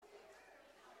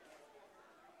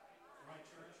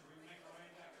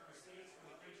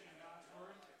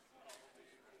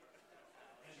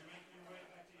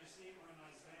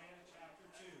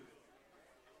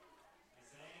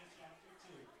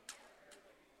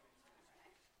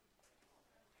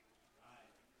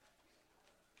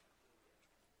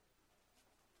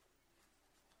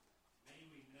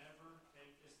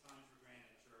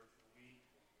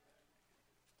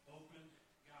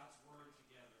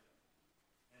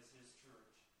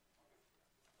church.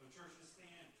 So church, let's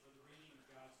stand for the reading of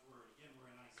God's Word. Again,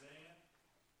 we're in Isaiah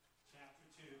chapter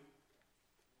 2.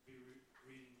 We'll be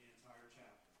reading the entire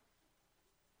chapter.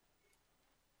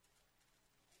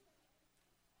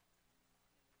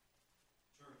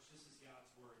 Church, this is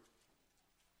God's Word.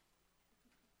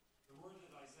 The word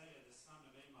that Isaiah, the son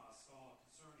of Amos, saw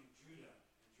concerning Judah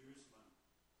and Jerusalem.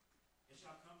 It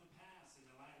shall come to pass in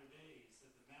the latter days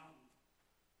that the mountain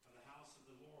of the house of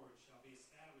the Lord shall be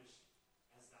established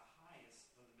as the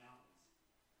highest of the mountains,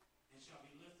 and shall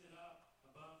be lifted up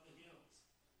above the hills,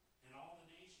 and all the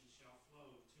nations shall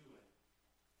flow to it.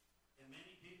 And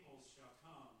many peoples shall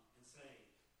come and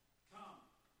say, Come,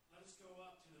 let us go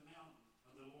up to the mountain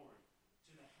of the Lord,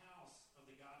 to the house of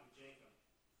the God of Jacob,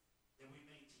 that he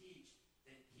may teach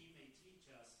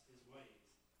us his ways,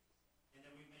 and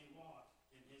that we may walk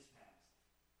in his paths.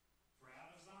 For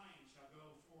out of Zion shall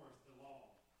go forth the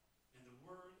law, and the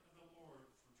word of the Lord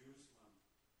from Jerusalem.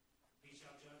 He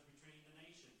shall judge between the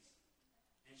nations,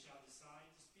 and shall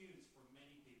decide disputes for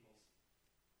many peoples.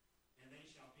 And they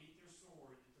shall beat their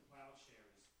sword into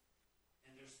plowshares,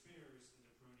 and their spears into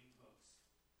pruning hooks.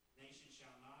 Nation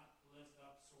shall not lift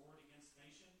up sword against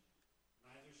nation,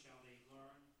 neither shall they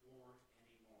learn war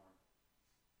any more.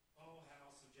 O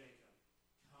house of Jacob,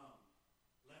 come,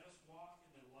 let us walk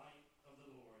in the light of the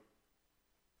Lord.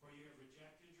 For you have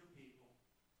rejected your people,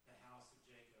 the house of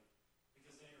Jacob,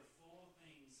 because they are full of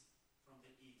things from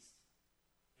the east,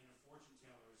 and of fortune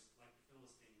tellers like the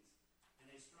Philistines, and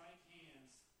they strike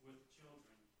hands with the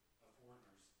children of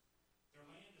foreigners. Their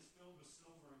land is filled with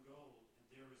silver and gold, and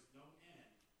there is no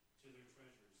end to their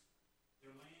treasures.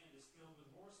 Their land is filled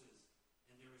with horses,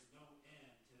 and there is no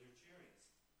end to their chariots.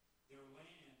 Their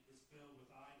land is filled with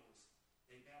idols.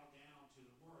 They bow down to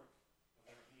the work of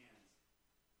their hands,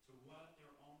 to what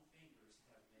their own fingers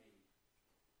have made.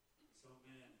 So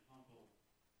men is humbled,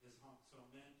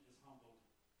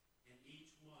 and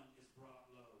each one is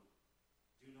brought low.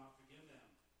 Do not forgive them.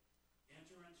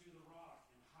 Enter into the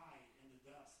rock and hide in the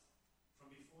dust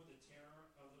from before the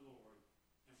terror of the Lord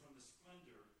and from the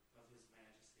splendor of his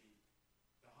majesty.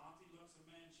 The haughty looks of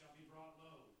men shall be brought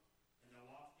low, and the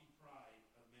lofty pride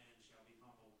of men shall be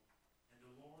humbled, and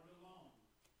the Lord alone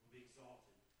will be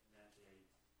exalted in that day.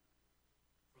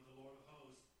 For the Lord of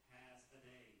hosts has a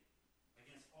day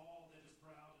against all that is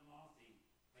proud and lofty,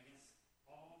 against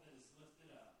all that is lifted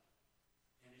up,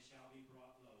 and it shall be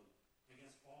brought low,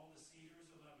 against all the cedars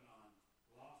of Lebanon,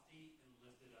 lofty and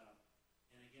lifted up,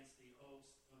 and against the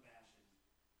oaks of Bashan,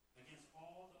 against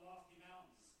all the lofty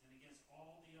mountains, and against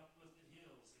all the uplifted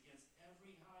hills, against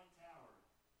every high tower,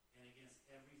 and against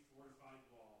every fortified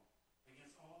wall,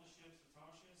 against all the ships of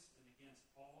Tarshish, and against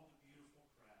all the beautiful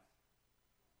craft.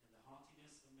 And the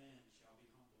haughtiness of men shall be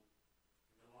humbled,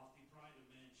 and the lofty pride of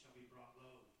men shall be brought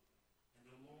low, and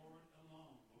the Lord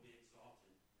alone will be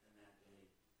exalted in that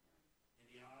day. And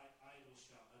the idols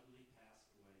shall utterly pass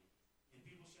away, and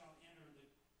people shall enter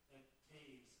the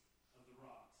caves of the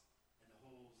rocks and the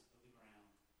holes of the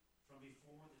ground, from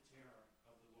before the terror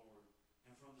of the Lord,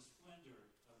 and from the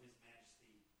splendor of his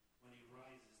majesty, when he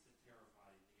rises to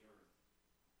terrify the earth.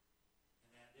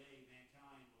 In that day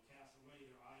mankind will cast away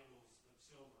their idols of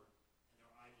silver and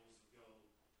their idols of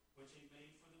gold, which they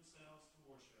made for themselves to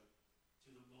worship,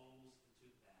 to the moles and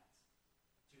to the bats,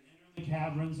 to enter the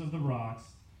caverns of the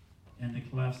rocks and the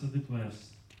clefts of the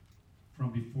cliffs,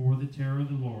 from before the terror of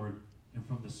the Lord and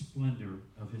from the splendor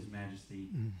of his majesty,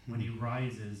 when he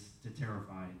rises to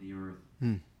terrify the earth.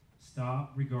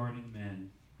 Stop regarding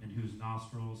men in whose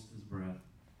nostrils is breath,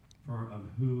 for of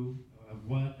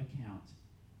what account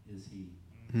is he?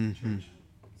 Church,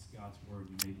 it's God's word.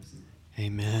 You may be seated.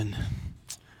 Amen.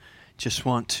 Just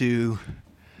want to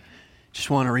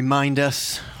remind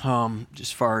us,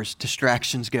 as far as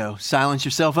distractions go, silence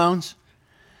your cell phones.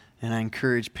 And I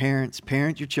encourage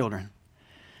parent your children.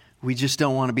 We just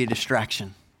don't want to be a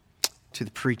distraction to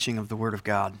the preaching of the Word of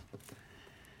God.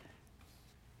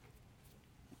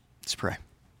 Let's pray.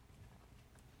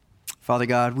 Father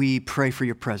God, we pray for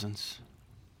your presence.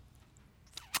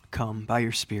 Come by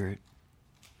your Spirit.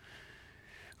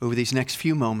 Over these next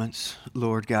few moments,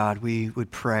 Lord God, we would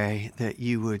pray that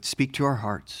you would speak to our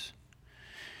hearts.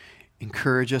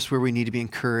 Encourage us where we need to be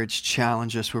encouraged.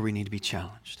 Challenge us where we need to be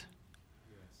challenged.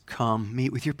 Come,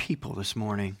 meet with your people this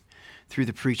morning. Through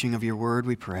the preaching of your word,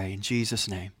 we pray. In Jesus'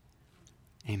 name,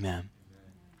 amen.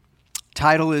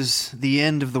 Title is The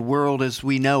End of the World as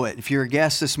We Know It. If you're a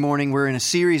guest this morning, we're in a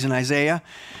series in Isaiah.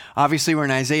 Obviously, we're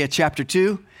in Isaiah chapter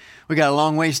 2. We got a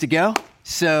long ways to go.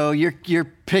 So you're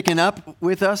picking up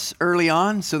with us early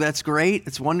on, so that's great.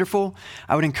 It's wonderful.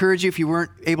 I would encourage you, if you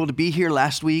weren't able to be here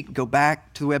last week, go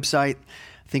back to the website.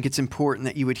 think it's important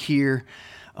that you would hear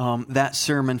that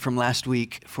sermon from last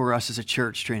week for us as a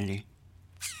church, Trinity.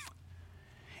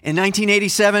 In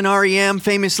 1987, REM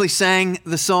famously sang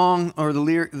the song, or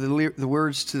the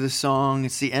words to the song,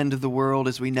 "It's the end of the world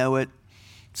as we know it.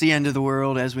 It's the end of the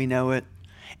world as we know it.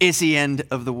 It's the end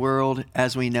of the world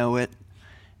as we know it.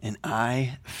 And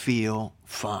I feel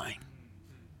fine."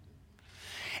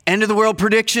 End of the world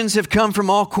predictions have come from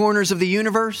all corners of the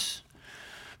universe,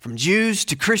 from Jews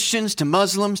to Christians to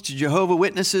Muslims to Jehovah's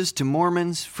Witnesses to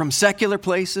Mormons, from secular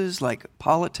places like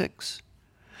politics.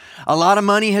 A lot of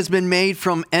money has been made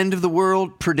from end of the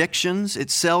world predictions.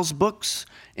 It sells books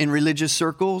in religious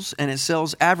circles, and it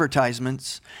sells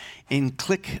advertisements in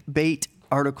clickbait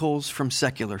articles from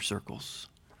secular circles.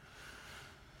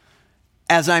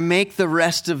 As I make the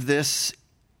rest of this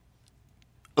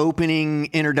opening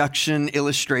introduction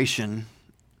illustration,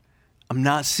 I'm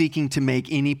not seeking to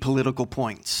make any political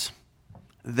points.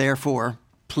 Therefore,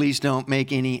 please don't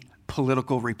make any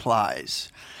political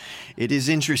replies. It is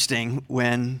interesting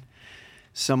when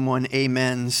someone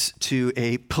amens to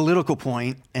a political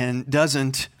point and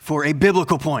doesn't for a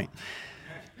biblical point.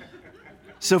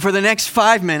 So for the next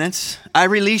 5 minutes, I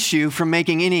release you from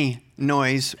making any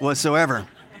noise whatsoever.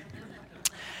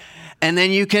 And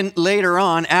then you can later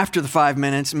on, after the 5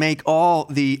 minutes, make all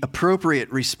the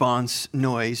appropriate response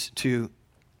noise to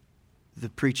the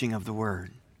preaching of the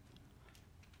word.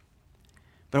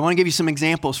 But I want to give you some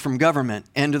examples from government,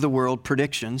 end of the world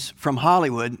predictions, from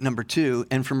Hollywood, number 2,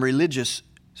 and from religious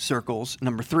circles,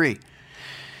 number 3.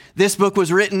 This book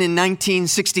was written in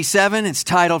 1967. It's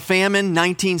titled Famine,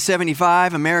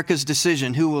 1975, America's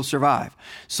Decision, Who Will Survive?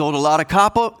 Sold a lot of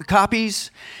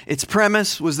copies. Its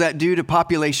premise was that due to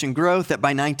population growth, that by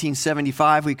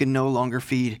 1975, we could no longer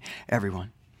feed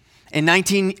everyone. In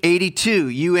 1982,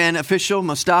 UN official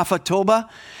Mustafa Toba,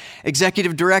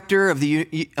 executive director of the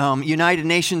United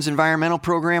Nations Environmental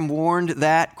Program, warned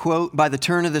that, quote, by the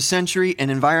turn of the century, an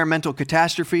environmental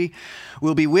catastrophe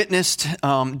will be witnessed,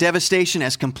 devastation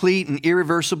as complete and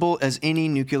irreversible as any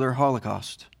nuclear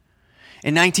holocaust.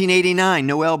 In 1989,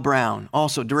 Noel Brown,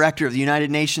 also director of the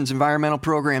United Nations Environmental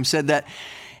Program, said that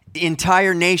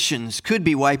entire nations could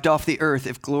be wiped off the earth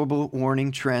if global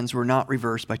warming trends were not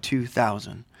reversed by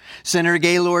 2000. Senator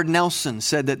Gaylord Nelson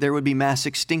said that there would be mass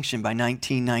extinction by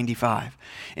 1995.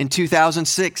 In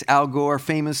 2006, Al Gore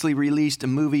famously released a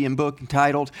movie and book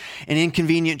entitled An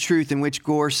Inconvenient Truth, in which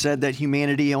Gore said that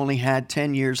humanity only had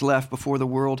 10 years left before the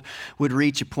world would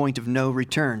reach a point of no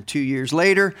return. 2 years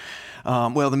later,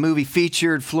 the movie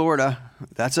featured Florida,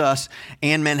 that's us,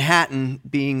 and Manhattan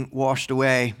being washed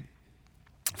away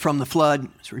from the flood.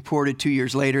 It's reported 2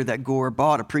 years later that Gore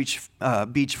bought a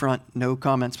beachfront, no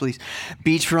comments please,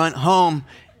 beachfront home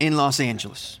in Los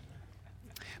Angeles.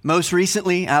 Most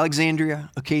recently,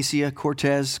 Alexandria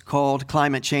Ocasio-Cortez called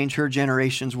climate change her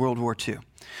generation's World War II.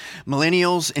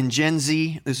 Millennials and Gen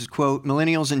Z, this is quote,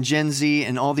 millennials and Gen Z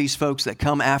and all these folks that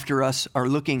come after us are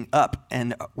looking up,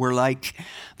 and we're like,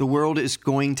 the world is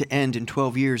going to end in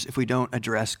 12 years if we don't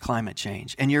address climate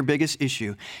change. And your biggest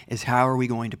issue is, how are we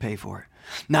going to pay for it?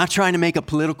 Not trying to make a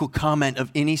political comment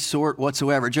of any sort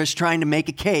whatsoever, just trying to make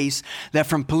a case that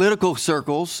from political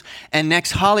circles and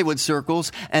next Hollywood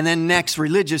circles and then next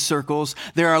religious circles,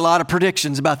 there are a lot of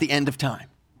predictions about the end of time.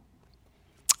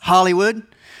 Hollywood,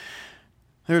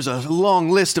 there's a long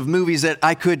list of movies that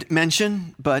I could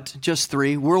mention, but just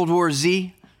 3. World War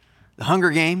Z, The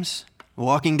Hunger Games,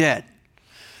 Walking Dead.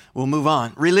 We'll move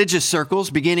on. Religious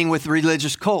circles, beginning with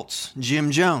religious cults,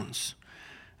 Jim Jones.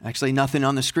 Actually, nothing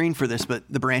on the screen for this, but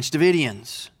the Branch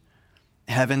Davidians,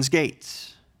 Heaven's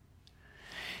Gates.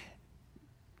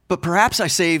 But perhaps I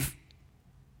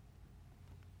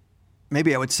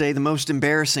would say the most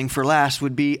embarrassing for last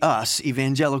would be us,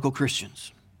 evangelical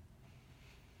Christians.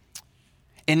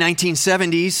 In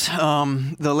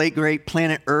 1970s, the late great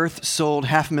Planet Earth sold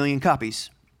 500,000 copies.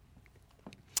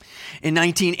 In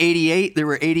 1988, there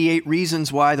were 88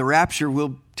 reasons why the rapture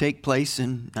will take place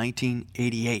in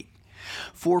 1988.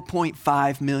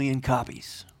 4.5 million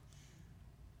copies.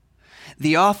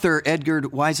 The author Edgar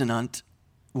Whisenant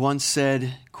once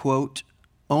said, quote,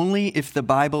 only if the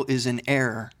Bible is in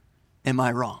error am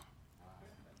I wrong.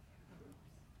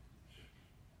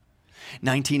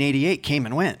 1988 came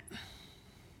and went.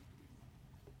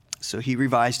 So he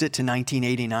revised it to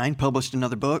 1989, published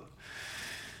another book.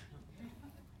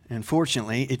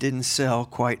 Unfortunately, it didn't sell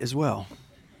quite as well.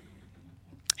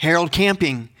 Harold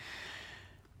Camping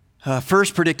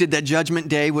first predicted that Judgment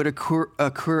Day would occur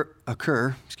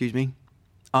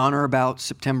on or about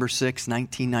September 6,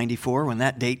 1994. When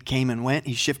that date came and went,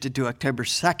 he shifted to October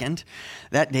 2nd.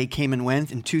 That date came and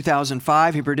went. In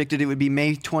 2005, he predicted it would be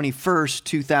May 21st,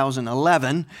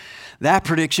 2011. That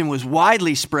prediction was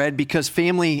widely spread because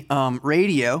Family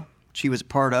Radio, which he was a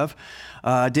part of,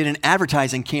 did an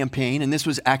advertising campaign, and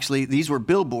these were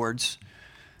billboards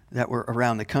that were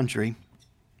around the country.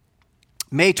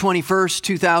 May 21st,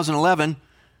 2011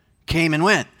 came and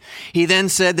went. He then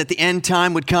said that the end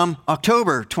time would come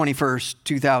October 21st,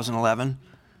 2011.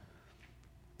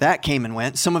 That came and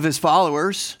went. Some of his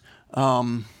followers,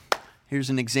 here's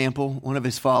an example. One of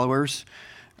his followers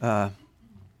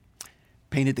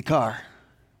painted the car,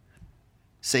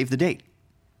 saved the date.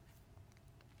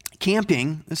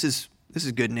 Camping, this is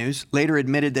good news, later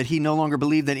admitted that he no longer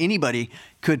believed that anybody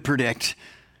could predict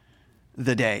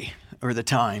the day or the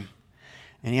time.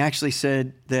 And he actually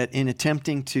said that in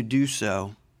attempting to do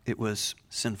so, it was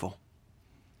sinful.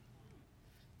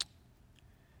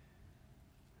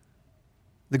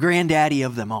 The granddaddy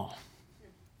of them all,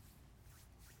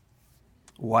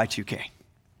 Y2K.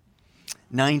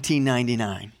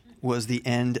 1999 was the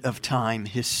end of time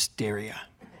hysteria.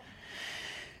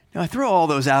 Now, I throw all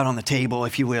those out on the table,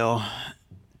 if you will,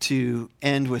 to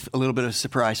end with a little bit of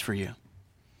surprise for you.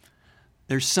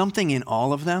 There's something in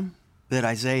all of them that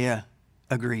Isaiah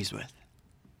agrees with.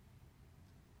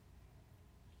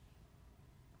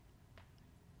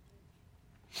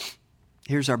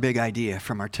 Here's our big idea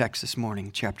from our text this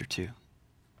morning, chapter 2.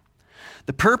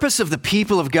 The purpose of the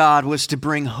people of God was to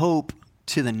bring hope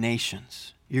to the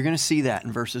nations. You're going to see that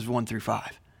in verses 1 through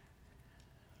 5.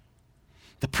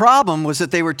 The problem was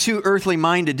that they were too earthly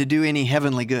minded to do any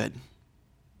heavenly good.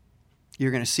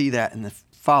 You're going to see that in the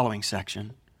following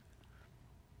section.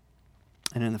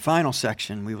 And in the final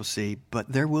section, we will see,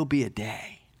 but there will be a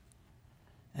day.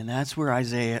 And that's where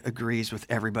Isaiah agrees with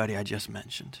everybody I just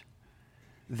mentioned.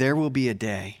 There will be a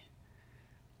day.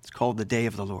 It's called the day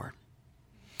of the Lord.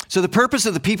 So the purpose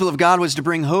of the people of God was to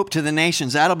bring hope to the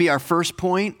nations. That'll be our first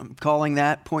point. I'm calling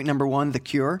that point number 1, the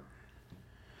cure.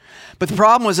 But the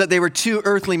problem was that they were too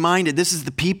earthly minded. This is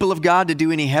the people of God to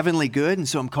do any heavenly good. And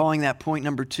so I'm calling that point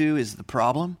number 2 is the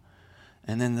problem.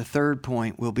 And then the third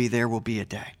point will be there will be a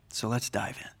day. So let's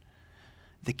dive in.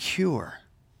 The cure.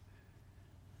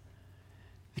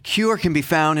 The cure can be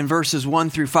found in verses 1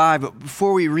 through 5. But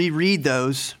before we reread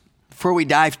those, before we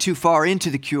dive too far into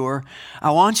the cure,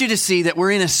 I want you to see that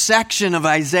we're in a section of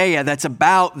Isaiah that's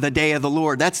about the day of the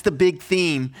Lord. That's the big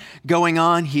theme going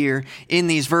on here in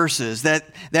these verses, that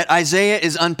Isaiah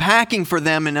is unpacking for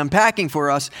them and unpacking for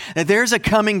us, that there's a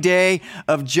coming day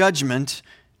of judgment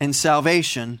and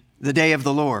salvation, the day of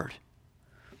the Lord.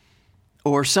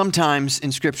 Or sometimes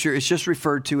in Scripture, it's just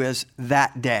referred to as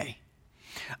that day.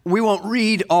 We won't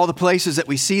read all the places that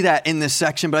we see that in this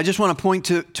section, but I just want to point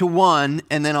to one,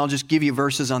 and then I'll just give you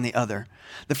verses on the other.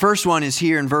 The first one is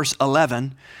here in verse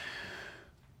 11,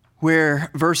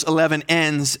 where verse 11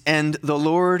 ends, and the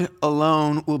Lord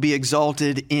alone will be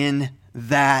exalted in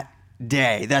that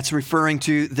day. That's referring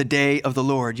to the day of the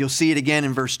Lord. You'll see it again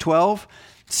in verse 12,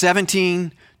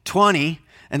 17, 20,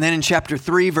 and then in chapter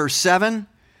 3, verse 7,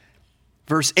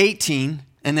 verse 18,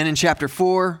 and then in chapter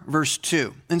 4, verse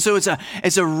 2. And so it's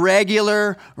a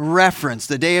regular reference,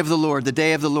 the day of the Lord, the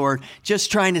day of the Lord,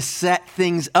 just trying to set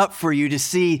things up for you to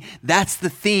see that's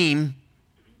the theme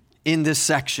in this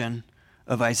section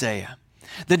of Isaiah.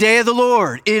 The day of the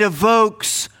Lord, it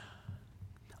evokes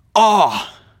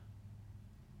awe,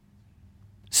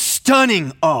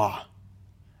 stunning awe,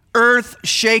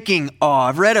 earth-shaking awe.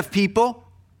 I've read of people,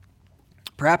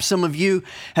 perhaps some of you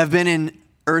have been in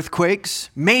earthquakes,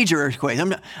 major earthquakes.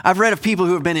 I've read of people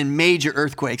who have been in major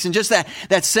earthquakes. And just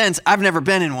that sense, I've never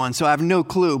been in one, so I have no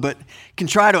clue, but can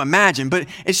try to imagine. But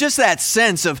it's just that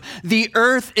sense of the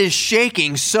earth is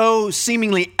shaking so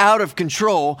seemingly out of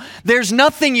control. There's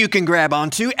nothing you can grab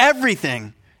onto.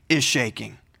 Everything is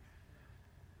shaking.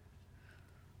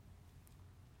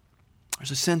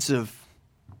 There's a sense of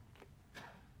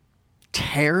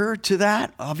terror to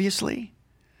that, obviously.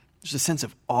 There's a sense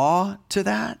of awe to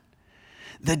that.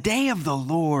 The day of the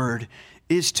Lord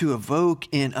is to evoke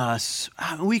in us,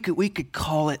 we could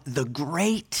call it the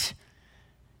great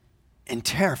and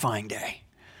terrifying day.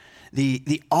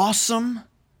 The awesome,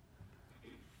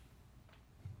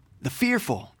 the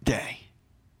fearful day.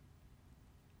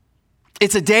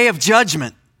 It's a day of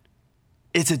judgment.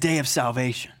 It's a day of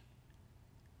salvation.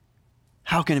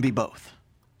 How can it be both?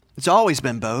 It's always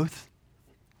been both.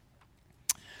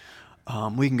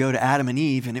 We can go to Adam and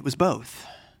Eve, and it was both.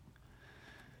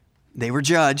 They were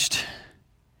judged,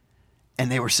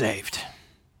 and they were saved.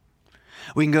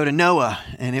 We can go to Noah,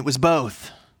 and it was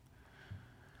both.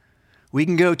 We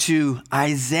can go to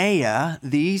Isaiah.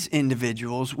 These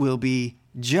individuals will be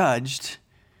judged,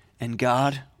 and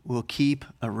God will keep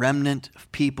a remnant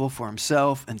of people for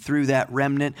himself. And through that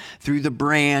remnant, through the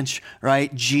branch,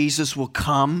 right, Jesus will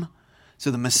come. So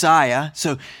the Messiah.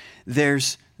 So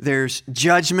there's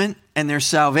judgment and there's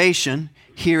salvation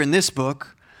here in this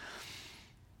book.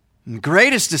 And the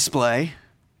greatest display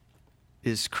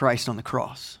is Christ on the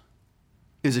cross.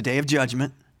 It was a day of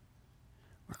judgment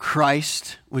where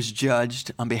Christ was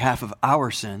judged on behalf of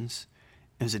our sins.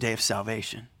 It was a day of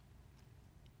salvation.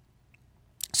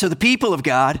 So the people of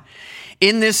God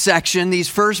in this section, these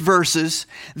first verses,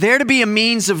 they're to be a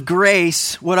means of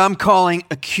grace, what I'm calling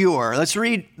a cure. Let's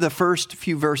read the first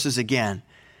few verses again.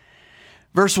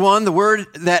 Verse 1, the word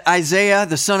that Isaiah,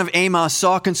 the son of Amos,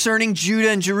 saw concerning Judah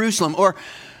and Jerusalem, or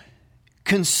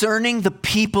concerning the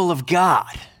people of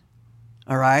God.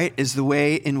 All right, is the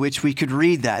way in which we could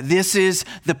read that. This is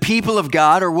the people of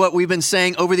God, or what we've been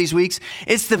saying over these weeks.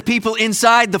 It's the people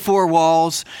inside the four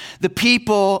walls. The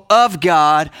people of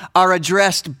God are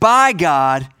addressed by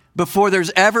God before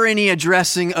there's ever any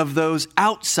addressing of those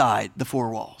outside the four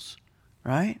walls,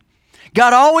 right?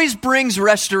 God always brings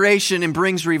restoration and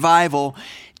brings revival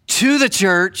to the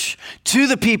church, to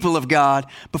the people of God,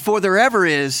 before there ever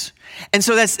is. And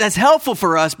so that's helpful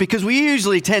for us because we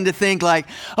usually tend to think like,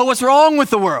 oh, what's wrong with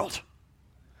the world?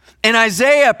 And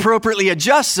Isaiah appropriately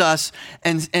adjusts us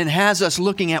and has us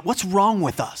looking at what's wrong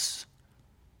with us.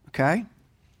 Okay?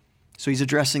 So he's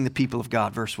addressing the people of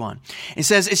God, verse 1. It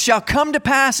says, it shall come to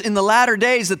pass in the latter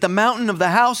days that the mountain of the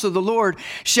house of the Lord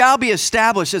shall be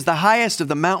established as the highest of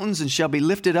the mountains and shall be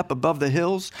lifted up above the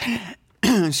hills.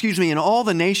 Excuse me, and all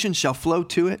the nations shall flow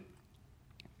to it.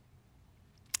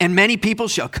 And many people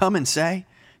shall come and say,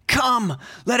 come,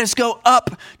 let us go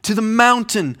up to the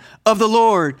mountain of the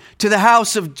Lord, to the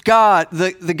house of God,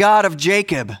 the God of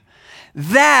Jacob.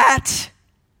 That,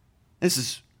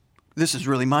 this is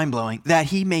really mind-blowing, that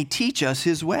he may teach us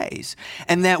his ways,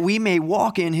 and that we may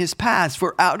walk in his paths.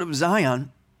 For out of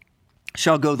Zion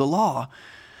shall go the law,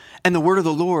 and the word of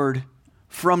the Lord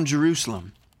from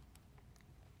Jerusalem.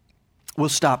 We'll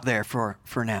stop there for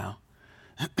now.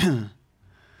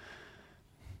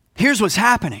 Here's what's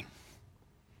happening.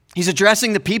 He's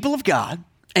addressing the people of God,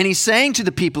 and he's saying to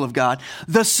the people of God,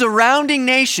 the surrounding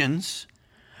nations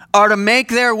are to make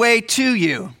their way to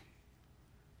you.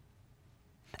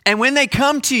 And when they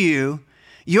come to you,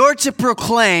 you're to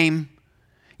proclaim,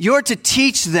 you're to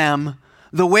teach them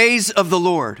the ways of the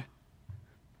Lord.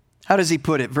 How does he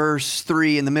put it? Verse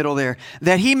 3 in the middle there.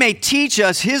 That he may teach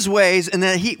us his ways and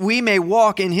that we may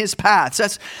walk in his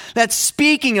paths. That's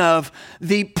speaking of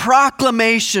the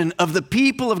proclamation of the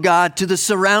people of God to the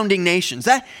surrounding nations.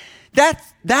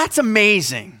 That's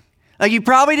amazing. Like you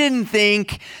probably didn't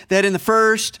think that in the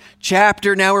first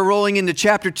chapter, now we're rolling into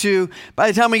chapter 2,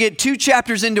 by the time we get 2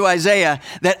 chapters into Isaiah,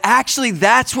 that actually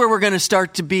that's where we're going to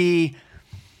start to be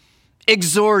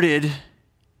exhorted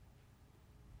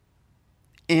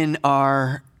in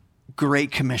our Great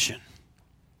Commission.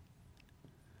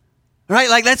 Right?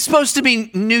 Like that's supposed to be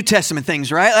New Testament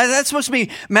things, right? That's supposed to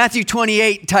be Matthew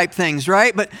 28 type things,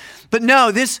 right? But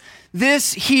no,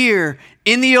 this here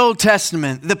in the Old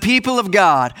Testament, the people of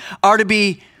God are to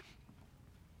be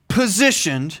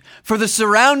positioned for the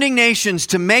surrounding nations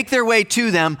to make their way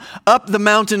to them up the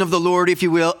mountain of the Lord, if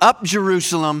you will, up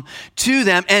Jerusalem to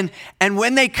them. And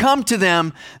when they come to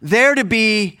them, they're to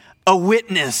be a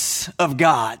witness of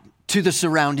God to the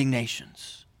surrounding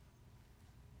nations,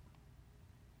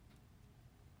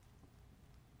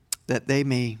 that they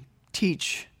may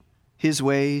teach his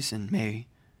ways and the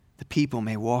people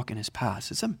may walk in his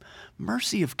paths. It's a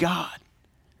mercy of God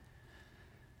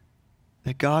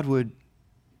that God would,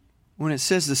 when it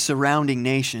says the surrounding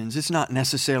nations, it's not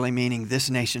necessarily meaning this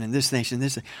nation and this nation.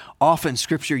 Often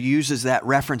Scripture uses that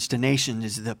reference to nations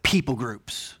as the people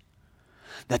groups.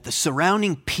 That the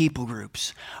surrounding people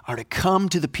groups are to come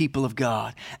to the people of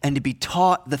God and to be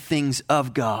taught the things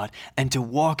of God and to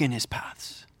walk in his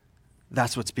paths.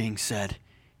 That's what's being said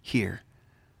here.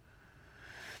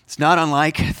 It's not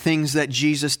unlike things that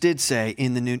Jesus did say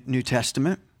in the New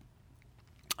Testament.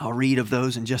 I'll read of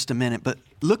those in just a minute, but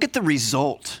look at the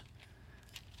result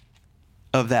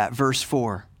of that, verse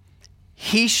 4.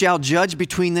 He shall judge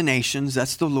between the nations,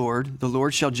 that's the Lord. The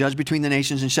Lord shall judge between the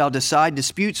nations and shall decide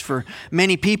disputes for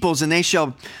many peoples, and they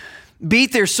shall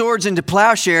beat their swords into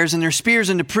plowshares and their spears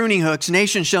into pruning hooks.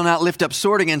 Nation shall not lift up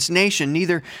sword against nation,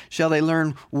 neither shall they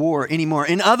learn war anymore.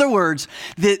 In other words,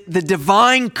 the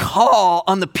divine call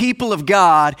on the people of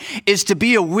God is to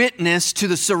be a witness to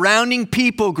the surrounding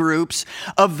people groups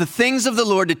of the things of the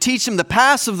Lord, to teach them the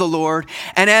paths of the Lord.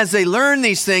 And as they learn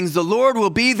these things, the Lord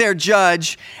will be their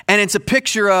judge. And it's a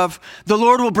picture of the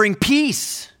Lord will bring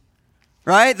peace,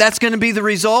 right? That's going to be the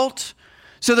result.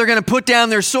 So they're going to put down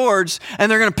their swords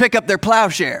and they're going to pick up their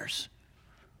plowshares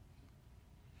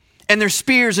and their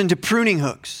spears into pruning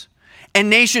hooks. And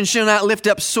nation shall not lift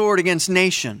up sword against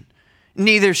nation,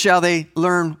 neither shall they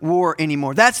learn war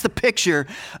anymore. That's the picture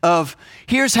of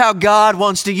here's how God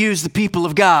wants to use the people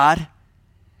of God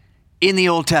in the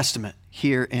Old Testament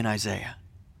here in Isaiah.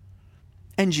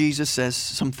 And Jesus says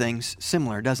some things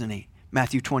similar, doesn't he?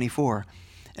 Matthew 24.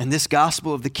 And this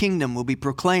gospel of the kingdom will be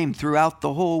proclaimed throughout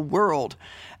the whole world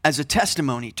as a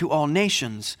testimony to all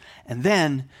nations, and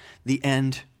then the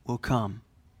end will come.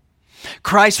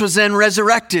 Christ was then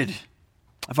resurrected.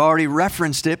 I've already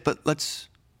referenced it, but let's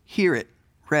hear it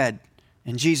read.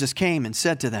 And Jesus came and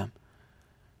said to them,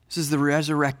 this is the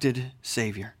resurrected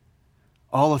Savior.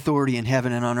 All authority in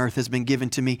heaven and on earth has been given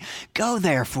to me. Go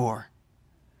therefore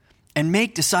and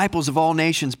make disciples of all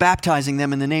nations, baptizing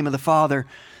them in the name of the Father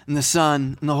and the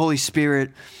Son and the Holy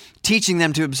Spirit, teaching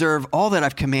them to observe all that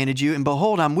I've commanded you. And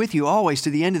behold, I'm with you always to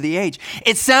the end of the age.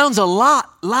 It sounds a lot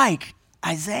like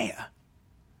Isaiah.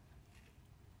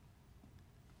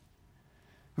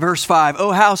 Verse 5,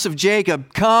 O house of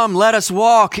Jacob, come, let us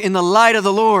walk in the light of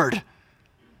the Lord.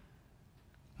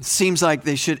 It seems like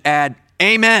they should add,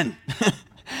 amen.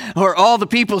 Or all the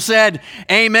people said,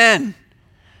 amen.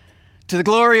 To the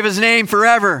glory of his name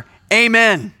forever,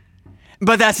 amen.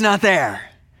 But that's not there,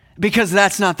 because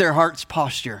that's not their heart's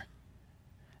posture.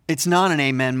 It's not an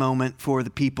amen moment for the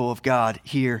people of God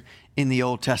here in the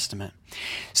Old Testament.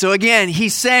 So again,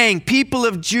 he's saying, people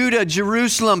of Judah,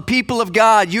 Jerusalem, people of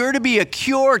God, you're to be a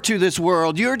cure to this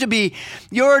world. You're to be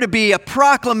a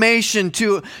proclamation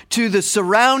to the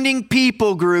surrounding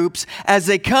people groups as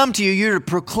they come to you. You're to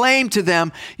proclaim to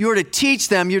them. You're to teach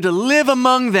them. You're to live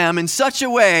among them in such a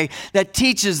way that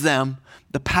teaches them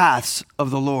the paths of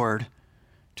the Lord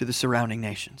to the surrounding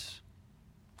nations.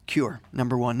 Cure,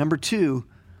 number one. Number two,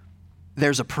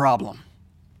 there's a problem.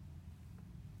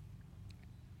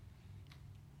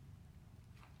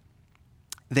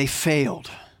 They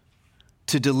failed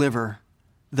to deliver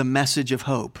the message of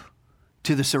hope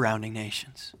to the surrounding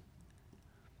nations.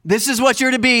 This is what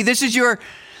you're to be. This is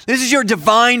your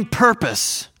divine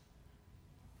purpose,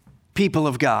 people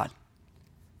of God.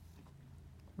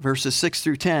 Verses 6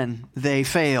 through 10, they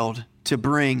failed to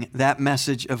bring that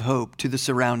message of hope to the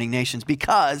surrounding nations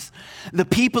because the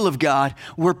people of God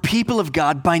were people of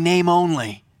God by name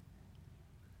only.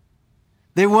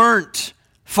 They weren't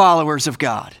followers of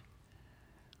God.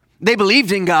 They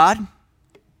believed in God.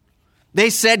 They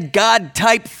said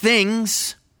God-type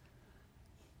things.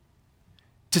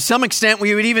 To some extent,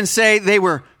 we would even say they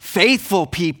were faithful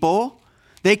people.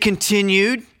 They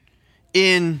continued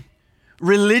in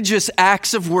religious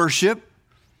acts of worship.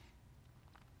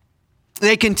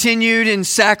 They continued in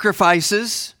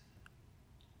sacrifices.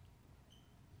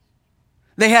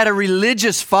 They had a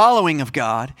religious following of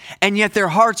God, and yet their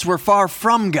hearts were far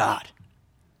from God.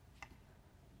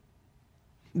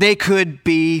 They could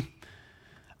be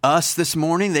us this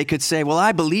morning. They could say, well,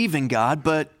 I believe in God,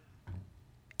 but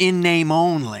in name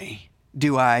only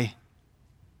do I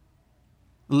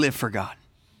live for God.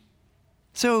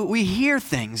 So we hear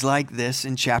things like this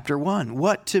in chapter 1.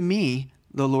 What to me,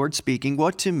 the Lord speaking,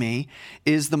 what to me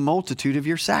is the multitude of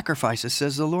your sacrifices,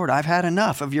 says the Lord. I've had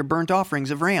enough of your burnt offerings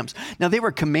of rams. Now they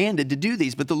were commanded to do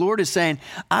these, but the Lord is saying,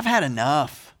 I've had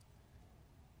enough.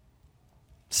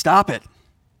 Stop it.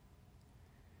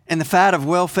 And the fat of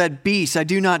well-fed beasts, I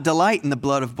do not delight in the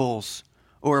blood of bulls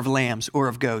or of lambs or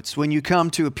of goats. When you come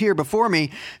to appear before me,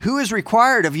 who is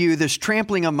required of you this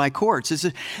trampling of my courts?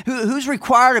 Who's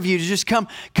required of you to just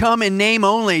come in name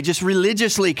only, just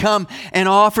religiously come and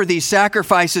offer these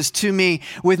sacrifices to me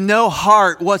with no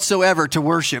heart whatsoever to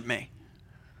worship me?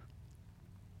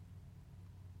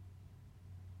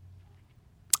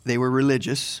 They were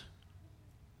religious.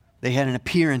 They had an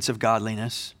appearance of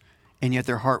godliness, and yet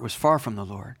their heart was far from the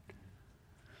Lord.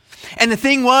 And the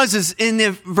thing is in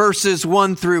the verses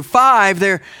 1 through 5,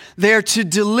 they're to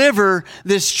deliver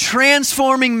this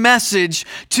transforming message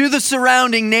to the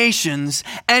surrounding nations,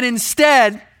 and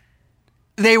instead,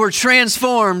 they were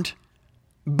transformed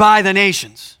by the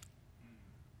nations.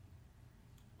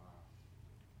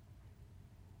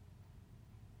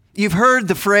 You've heard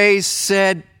the phrase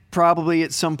said probably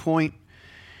at some point,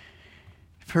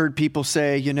 heard people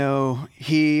say,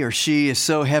 he or she is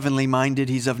so heavenly minded,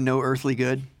 he's of no earthly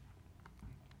good.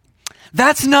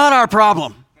 That's not our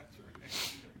problem.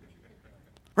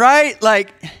 Right?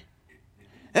 Like,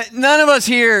 none of us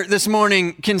here this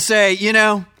morning can say,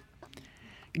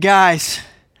 guys,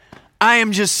 I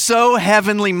am just so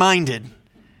heavenly minded,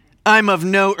 I'm of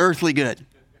no earthly good.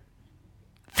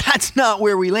 That's not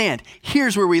where we land.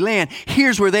 Here's where we land.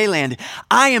 Here's where they landed.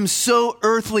 I am so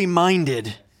earthly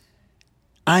minded,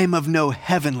 I am of no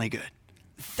heavenly good.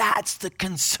 That's the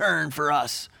concern for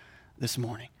us this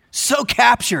morning. So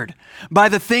captured by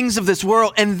the things of this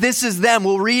world, and this is them.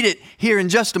 We'll read it here in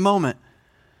just a moment.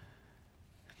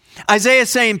 Isaiah is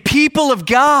saying, people of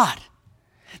God,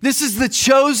 this is the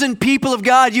chosen people of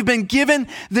God. You've been given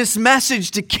this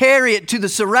message to carry it to the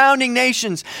surrounding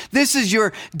nations. This is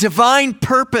your divine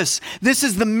purpose. This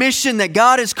is the mission that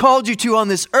God has called you to on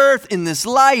this earth, in this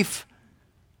life.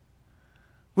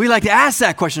 We like to ask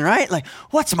that question, right? Like,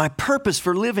 what's my purpose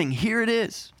for living? Here it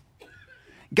is.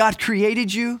 God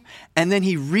created you, and then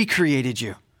he recreated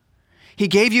you. He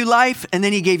gave you life, and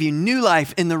then he gave you new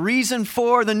life. And the reason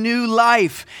for the new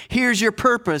life, here's your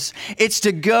purpose. It's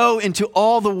to go into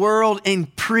all the world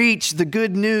and preach the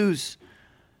good news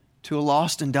to a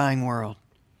lost and dying world.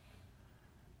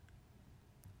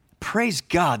 Praise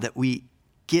God that we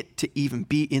get to even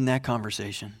be in that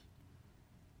conversation.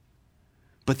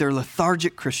 But they're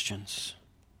lethargic Christians.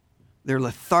 They're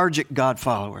lethargic God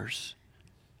followers.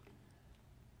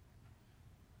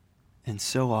 And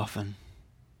so often,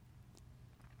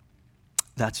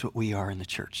 that's what we are in the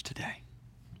church today.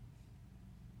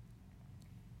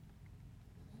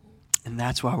 And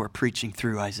that's why we're preaching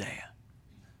through Isaiah.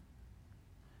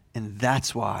 And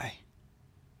that's why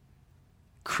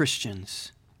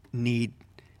Christians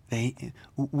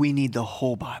we need the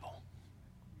whole Bible.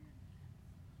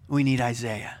 We need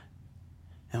Isaiah.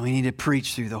 And we need to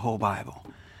preach through the whole Bible.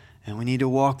 And we need to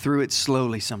walk through it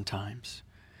slowly sometimes.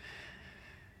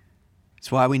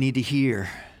 It's why we need to hear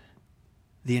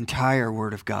the entire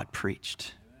Word of God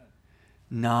preached.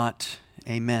 Not,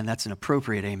 amen, that's an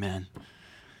appropriate amen.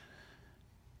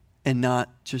 And not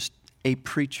just a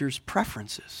preacher's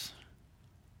preferences.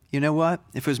 You know what?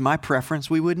 If it was my preference,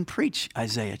 we wouldn't preach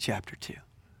Isaiah chapter 2.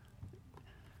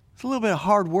 It's a little bit of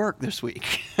hard work this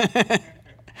week.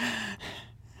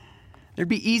 There'd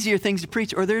be easier things to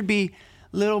preach, or there'd be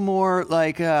a little more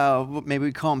like, maybe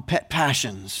we call them pet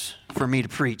passions for me to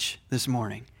preach this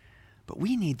morning. But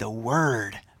we need the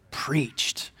Word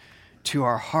preached to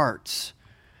our hearts,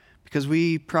 because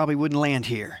we probably wouldn't land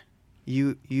here.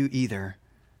 You either.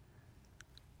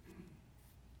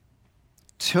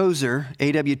 Tozer,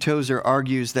 A.W. Tozer,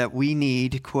 argues that we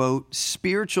need, quote,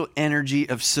 spiritual energy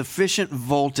of sufficient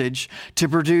voltage to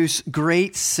produce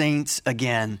great saints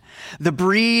again. The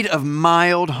breed of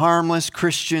mild, harmless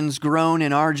Christians grown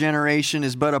in our generation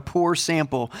is but a poor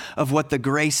sample of what the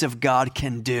grace of God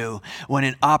can do when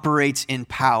it operates in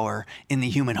power in the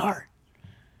human heart.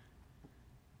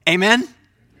 Amen?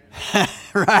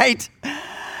 Right?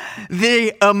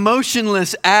 The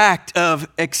emotionless act of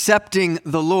accepting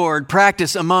the Lord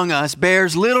practiced among us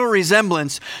bears little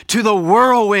resemblance to the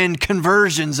whirlwind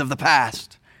conversions of the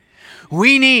past.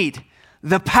 We need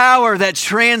the power that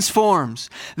transforms,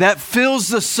 that fills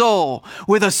the soul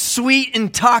with a sweet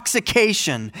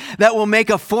intoxication that will make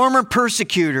a former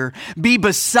persecutor be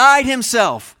beside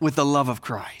himself with the love of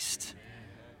Christ.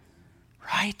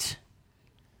 Right?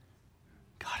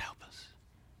 God help us.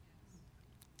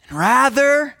 And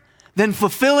rather than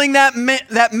fulfilling that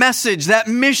message, that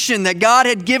mission that God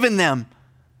had given them,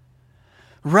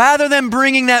 rather than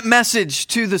bringing that message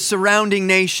to the surrounding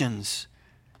nations,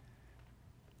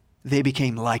 they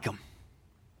became like them.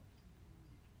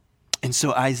 And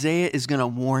so Isaiah is going to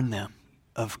warn them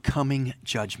of coming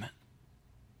judgment.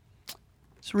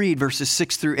 Let's read verses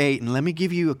 6 through 8, and let me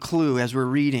give you a clue as we're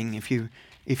reading.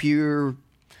 If you're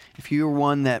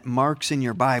one that marks in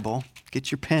your Bible, get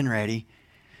your pen ready.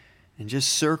 And just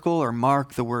circle or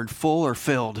mark the word full or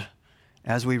filled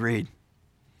as we read.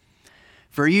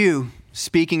 For you,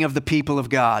 speaking of the people of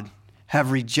God,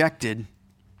 have rejected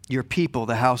your people,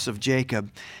 the house of Jacob,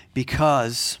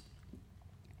 because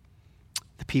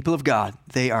the people of God,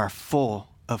 they are full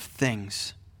of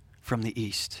things from the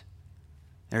east.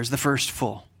 There's the first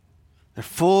full. They're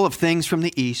full of things from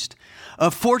the east,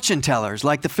 of fortune tellers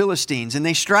like the Philistines, and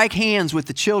they strike hands with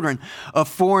the children of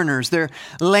foreigners. Their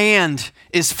land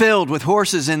is filled with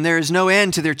horses, and there is no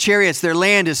end to their chariots. Their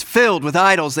land is filled with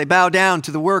idols. They bow down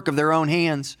to the work of their own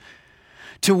hands,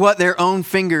 to what their own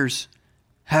fingers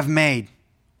have made.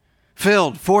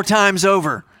 Filled 4 times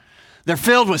over. They're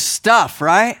filled with stuff,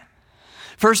 right?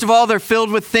 First of all, they're filled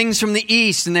with things from the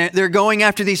east, and they're going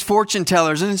after these fortune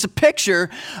tellers. And it's a picture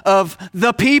of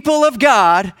the people of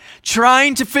God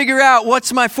trying to figure out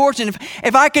what's my fortune.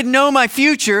 If I could know my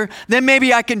future, then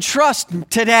maybe I can trust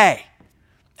today.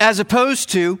 As opposed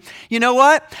to, you know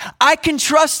what? I can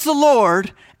trust the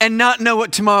Lord and not know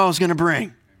what tomorrow's going to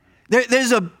bring.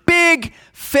 There's a big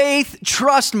faith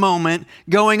trust moment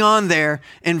going on there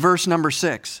in verse number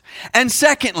 6. And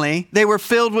secondly, they were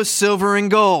filled with silver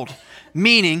and gold,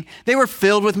 meaning they were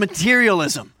filled with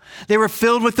materialism. They were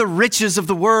filled with the riches of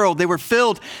the world. They were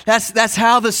filled, that's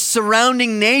how the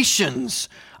surrounding nations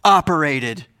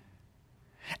operated.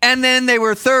 And then they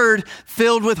were third,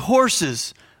 filled with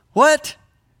horses. What?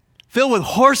 Filled with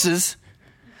horses?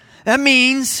 That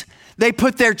means they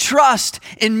put their trust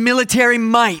in military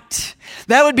might.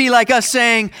 That would be like us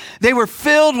saying they were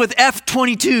filled with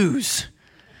F-22s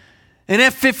and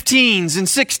F-15s and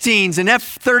 16s and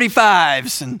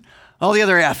F-35s and all the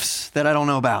other Fs that I don't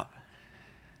know about.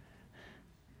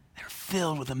 They're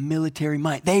filled with a military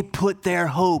might. They put their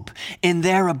hope in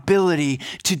their ability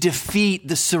to defeat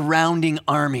the surrounding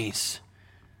armies.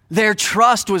 Their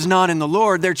trust was not in the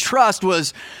Lord. Their trust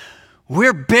was,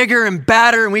 we're bigger and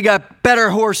badder and we got better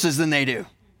horses than they do.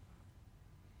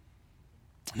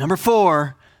 Number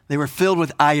 4, they were filled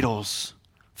with idols,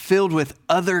 filled with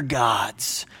other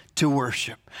gods to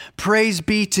worship. Praise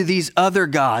be to these other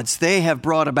gods. They have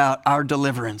brought about our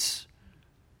deliverance.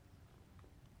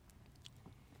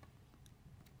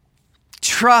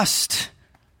 Trust.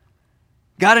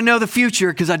 Got to know the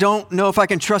future because I don't know if I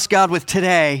can trust God with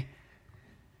today.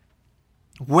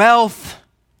 Wealth.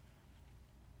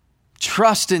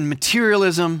 Trust in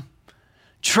materialism,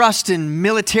 trust in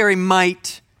military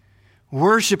might,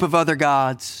 worship of other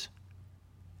gods.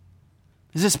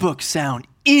 Does this book sound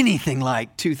anything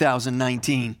like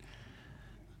 2019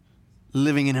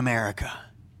 living in America?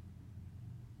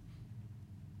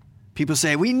 People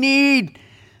say, we need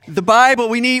the Bible,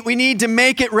 we need to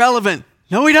make it relevant.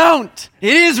 No, we don't.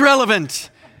 It is relevant.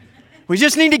 We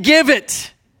just need to give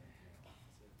it.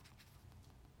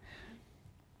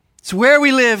 It's where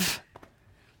we live.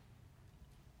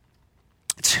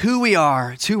 It's who we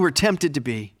are. It's who we're tempted to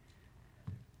be.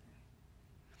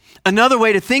 Another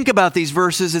way to think about these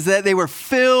verses is that they were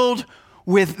filled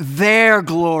with their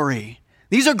glory.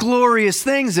 These are glorious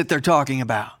things that they're talking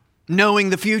about. Knowing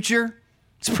the future,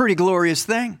 it's a pretty glorious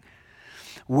thing.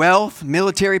 Wealth,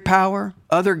 military power,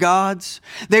 other gods.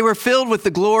 They were filled with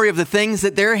the glory of the things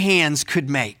that their hands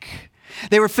could make.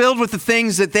 They were filled with the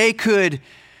things that they could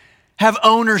have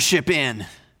ownership in.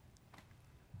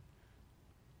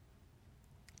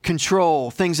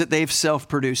 Control, things that they've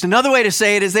self-produced. Another way to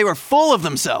say it is they were full of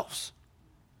themselves.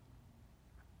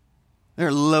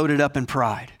 They're loaded up in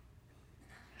pride.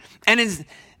 And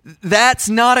that's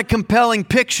not a compelling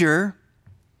picture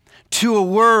to a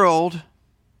world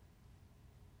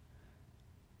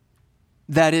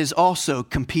that is also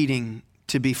competing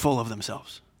to be full of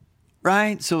themselves.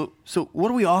 Right? So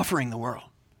what are we offering the world?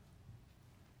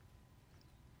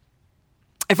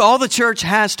 If all the church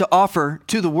has to offer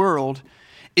to the world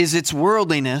is its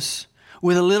worldliness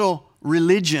with a little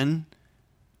religion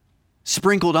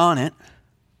sprinkled on it,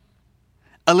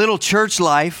 a little church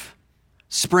life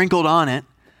sprinkled on it,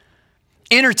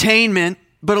 entertainment,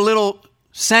 but a little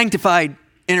sanctified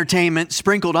entertainment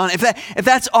sprinkled on it. If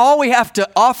that's all we have to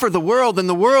offer the world, then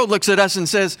the world looks at us and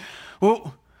says,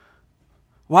 well,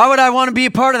 why would I want to be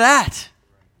a part of that?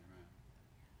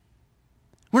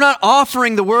 We're not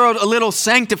offering the world a little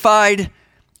sanctified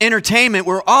entertainment.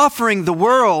 We're offering the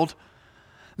world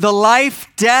the life,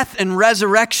 death, and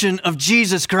resurrection of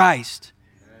Jesus Christ.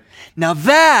 Now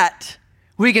that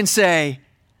we can say,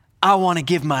 I want to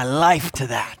give my life to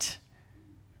that.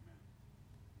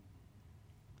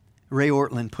 Ray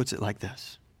Ortlund puts it like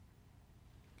this.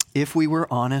 If we were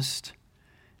honest,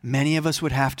 many of us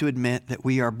would have to admit that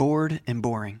we are bored and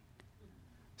boring.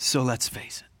 So let's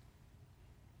face it.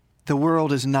 The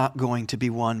world is not going to be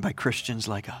won by Christians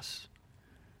like us.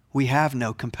 We have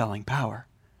no compelling power.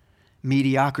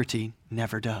 Mediocrity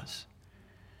never does.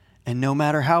 And no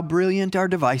matter how brilliant our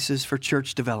devices for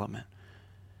church development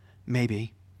may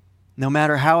be, no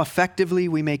matter how effectively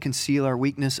we may conceal our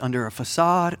weakness under a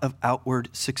facade of outward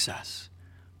success,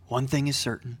 one thing is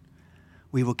certain,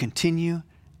 we will continue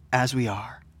as we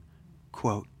are,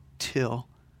 quote, till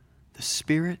the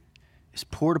Spirit is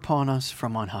poured upon us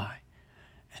from on high,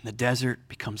 and the desert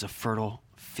becomes a fertile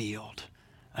field,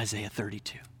 Isaiah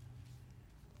 32.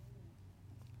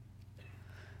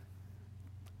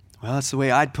 Well, that's the way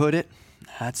I'd put it.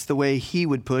 That's the way he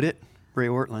would put it, Ray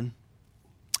Ortlund.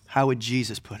 How would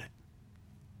Jesus put it?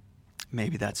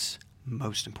 Maybe that's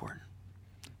most important.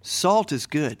 Salt is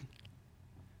good.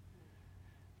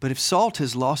 But if salt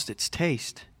has lost its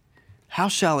taste, how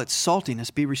shall its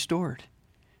saltiness be restored?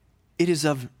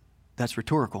 That's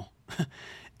rhetorical.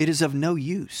 It is of no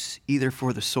use either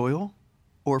for the soil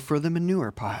or for the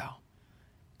manure pile.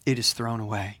 It is thrown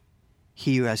away.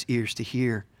 He who has ears to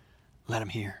hear, let him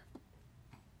hear.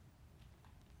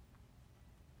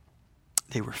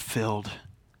 They were filled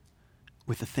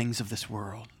with the things of this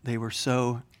world. They were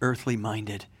so earthly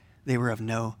minded. They were of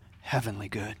no heavenly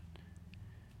good.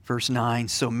 Verse 9,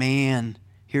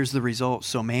 here's the result,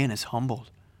 so man is humbled.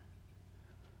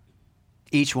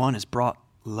 Each one is brought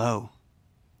low.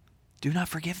 Do not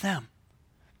forgive them.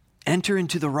 Enter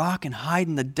into the rock and hide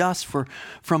in the dust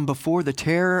from before the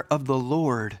terror of the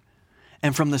Lord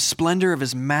and from the splendor of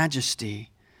his majesty.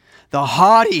 The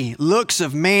haughty looks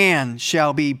of man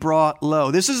shall be brought low.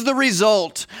 This is the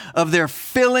result of their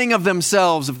filling of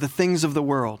themselves of the things of the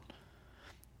world.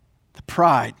 The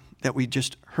pride that we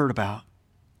just heard about.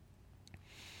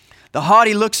 The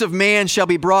haughty looks of man shall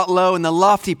be brought low, and the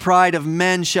lofty pride of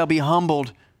men shall be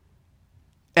humbled.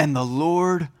 And the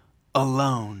Lord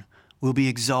alone will be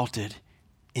exalted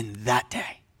in that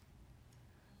day,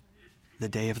 the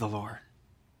day of the Lord.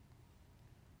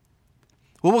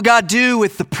 What will God do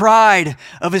with the pride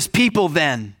of his people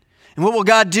then? And what will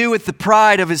God do with the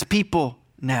pride of his people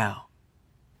now?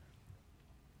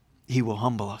 He will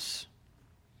humble us.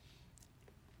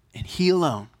 And he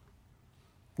alone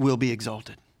will be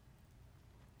exalted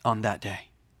on that day.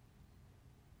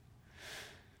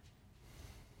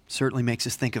 Certainly makes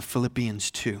us think of Philippians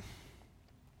 2,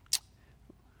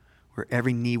 where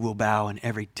every knee will bow and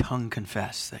every tongue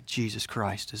confess that Jesus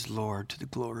Christ is Lord, to the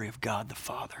glory of God the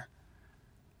Father.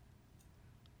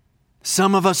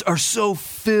 Some of us are so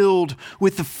filled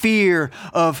with the fear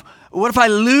of, what if I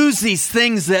lose these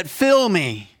things that fill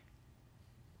me?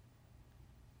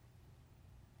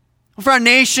 What if our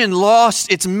nation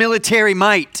lost its military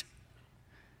might?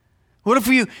 What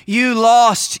if you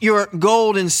lost your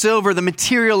gold and silver, the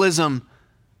materialism?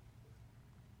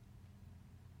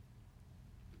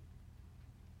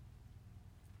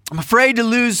 I'm afraid to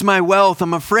lose my wealth.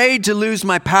 I'm afraid to lose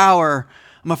my power.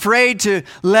 I'm afraid to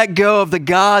let go of the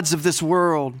gods of this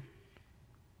world.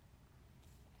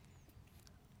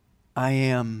 I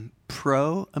am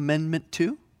pro Amendment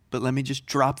 2, but let me just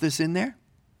drop this in there.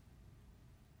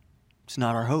 It's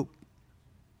not our hope.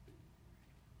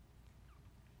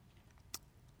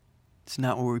 It's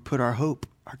not where we put our hope,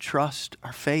 our trust,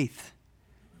 our faith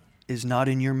is not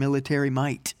in your military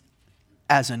might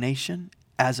as a nation,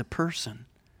 as a person.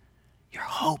 Your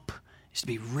hope is to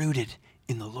be rooted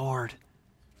in the Lord.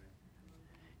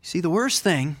 See, the worst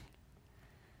thing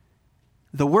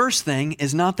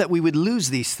is not that we would lose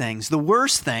these things. The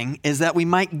worst thing is that we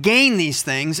might gain these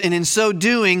things and in so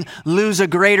doing lose a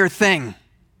greater thing.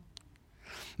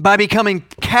 By becoming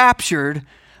captured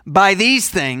by these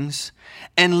things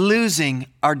and losing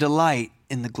our delight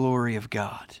in the glory of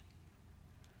God.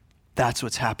 That's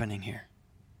what's happening here.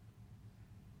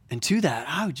 And to that,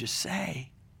 I would just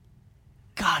say,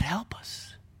 God help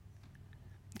us.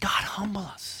 God humble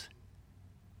us.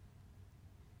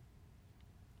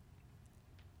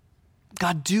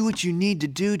 God, do what you need to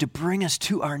do to bring us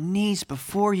to our knees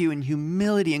before you in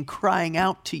humility and crying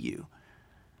out to you.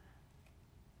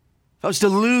 If I was to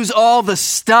lose all the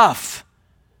stuff,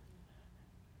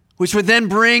 which would then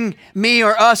bring me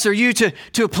or us or you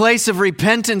to a place of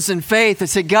repentance and faith and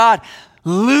say, God,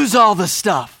 lose all the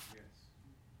stuff.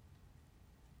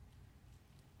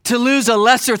 To lose a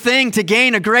lesser thing to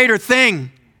gain a greater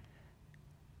thing.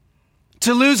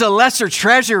 To lose a lesser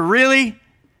treasure, really?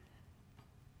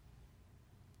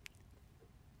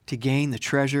 To gain the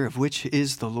treasure of which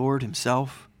is the Lord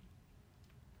himself.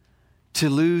 To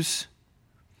lose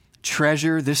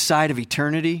treasure this side of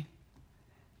eternity.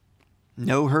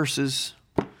 No hearses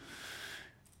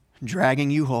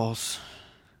dragging U-Hauls.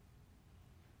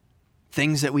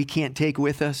 Things that we can't take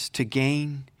with us to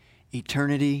gain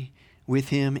eternity with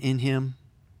him, in him.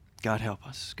 God help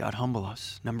us. God humble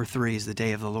us. Number 3 is the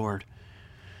day of the Lord.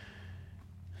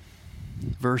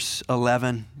 Verse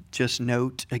 11, just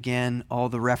note again all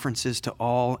the references to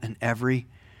all and every.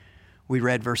 We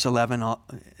read verse 11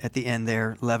 at the end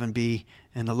there, 11b.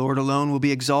 And the Lord alone will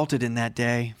be exalted in that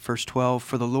day. Verse 12,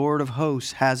 for the Lord of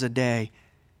hosts has a day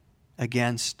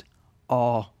against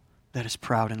all that is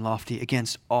proud and lofty,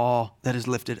 against all that is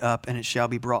lifted up, and it shall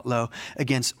be brought low,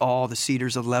 against all the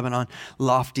cedars of Lebanon,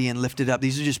 lofty and lifted up.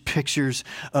 These are just pictures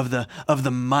of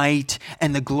the might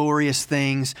and the glorious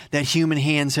things that human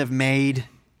hands have made.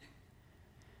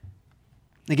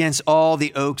 against all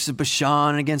the oaks of Bashan,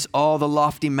 and against all the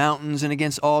lofty mountains, and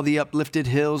against all the uplifted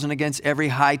hills, and against every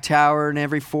high tower and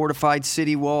every fortified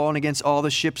city wall, and against all the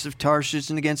ships of Tarshish,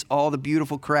 and against all the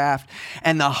beautiful craft.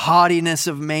 And the haughtiness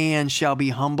of man shall be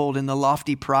humbled, and the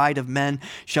lofty pride of men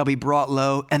shall be brought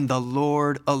low, and the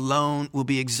Lord alone will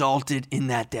be exalted in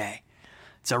that day.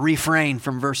 It's a refrain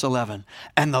from verse 11.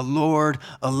 And the Lord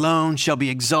alone shall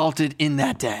be exalted in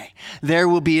that day. There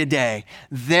will be a day.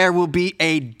 There will be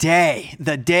a day,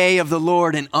 the day of the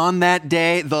Lord. And on that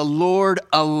day, the Lord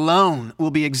alone will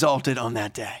be exalted on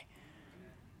that day.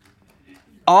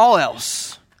 All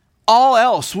else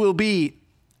will be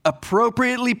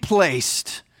appropriately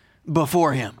placed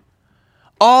before him.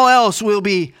 All else will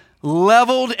be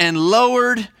leveled and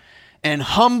lowered and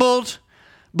humbled.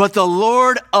 But the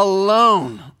Lord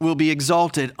alone will be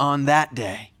exalted on that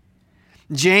day.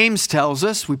 James tells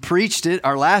us, we preached it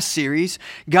our last series,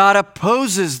 God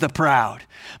opposes the proud,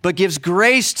 but gives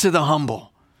grace to the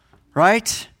humble.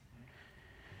 Right?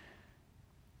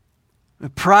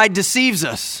 Pride deceives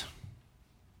us.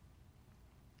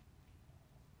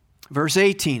 Verse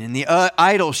 18, and the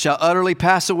idols shall utterly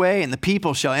pass away, and the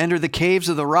people shall enter the caves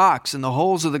of the rocks and the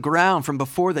holes of the ground from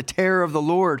before the terror of the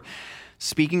Lord.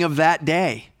 Speaking of that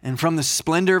day, and from the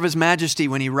splendor of his majesty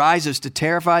when he rises to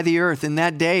terrify the earth, in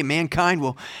that day mankind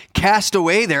will cast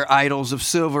away their idols of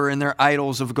silver and their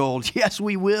idols of gold. Yes,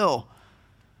 we will.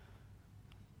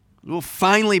 We'll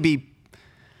finally be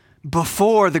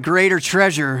before the greater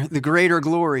treasure, the greater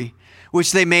glory,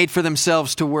 which they made for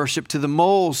themselves to worship, to the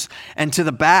moles and to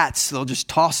the bats. They'll just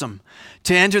toss them.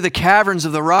 To enter the caverns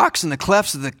of the rocks and the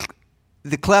clefts of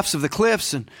the clefts of the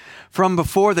cliffs, and from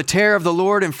before the terror of the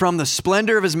Lord and from the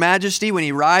splendor of his majesty when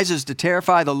he rises to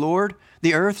terrify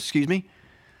the earth.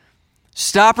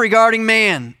 Stop regarding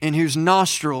man, in whose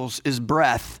nostrils is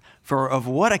breath, for of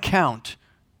what account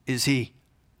is he?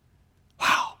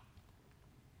 Wow.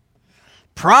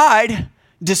 Pride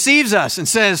deceives us and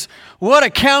says, what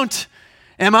account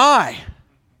am I?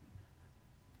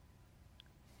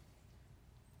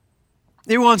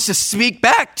 It wants to speak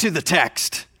back to the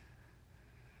text.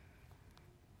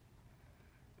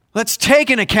 Let's take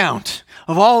an account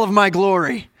of all of my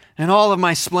glory and all of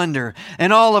my splendor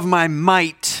and all of my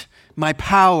might, my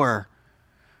power,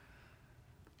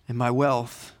 and my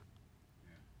wealth.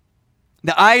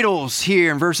 The idols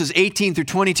here in verses 18 through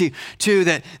 22,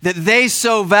 that they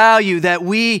so value, that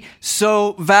we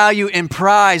so value and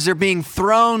prize, they're being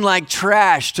thrown like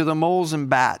trash to the moles and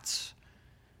bats.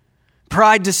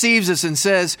 Pride deceives us and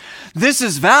says, this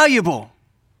is valuable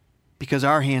because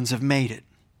our hands have made it.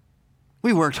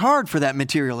 We worked hard for that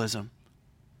materialism.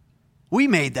 We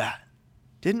made that,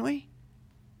 didn't we?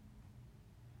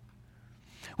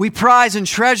 We prize and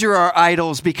treasure our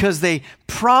idols because they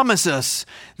promise us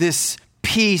this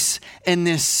peace and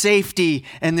this safety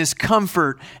and this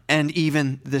comfort and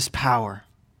even this power.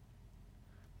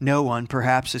 No one,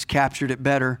 perhaps, has captured it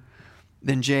better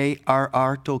than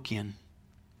J.R.R. Tolkien.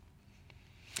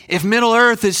 If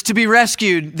Middle-earth is to be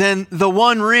rescued, then the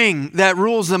one ring that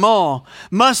rules them all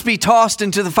must be tossed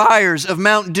into the fires of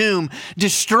Mount Doom,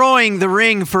 destroying the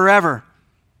ring forever.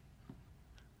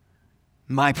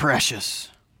 My precious.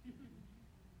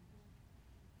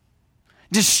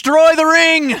 Destroy the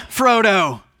ring,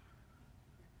 Frodo.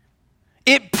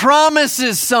 It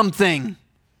promises something.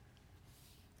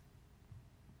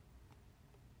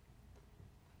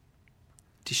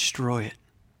 Destroy it.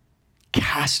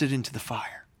 Cast it into the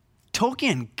fire.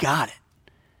 Tolkien got it.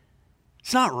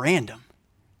 It's not random.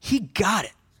 He got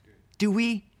it. Do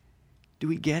we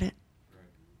get it?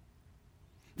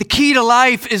 The key to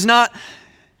life is not,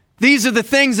 these are the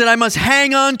things that I must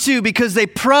hang on to because they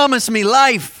promise me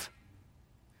life.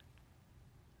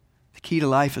 The key to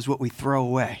life is what we throw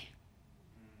away.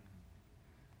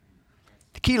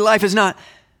 The key to life is not,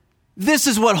 this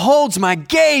is what holds my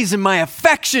gaze and my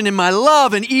affection and my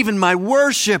love and even my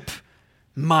worship.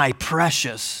 My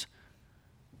precious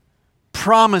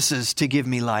promises to give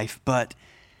me life, but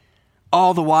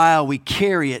all the while we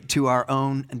carry it to our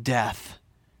own death.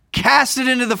 Cast it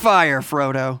into the fire,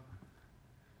 Frodo.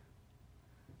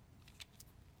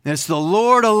 It's the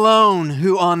Lord alone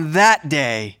who on that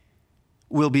day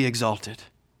will be exalted.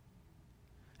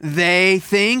 We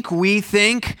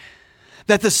think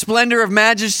that the splendor of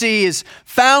majesty is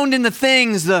found in the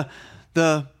things that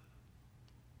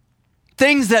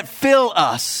fill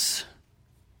us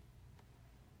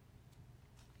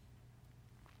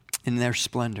in their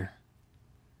splendor.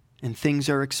 And things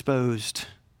are exposed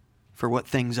for what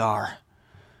things are,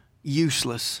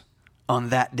 useless on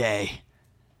that day.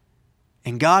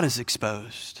 And God is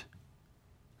exposed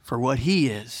for what He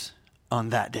is on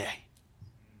that day.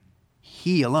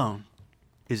 He alone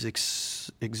is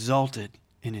exalted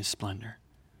in his splendor.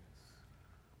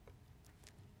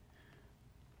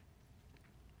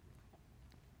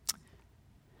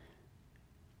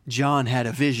 John had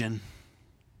a vision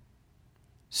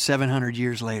 700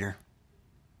 years later.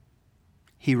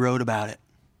 He wrote about it.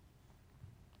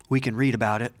 We can read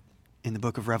about it in the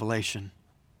book of Revelation.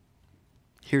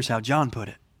 Here's how John put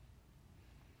it.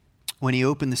 When he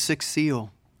opened the sixth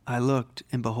seal, I looked,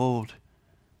 and behold,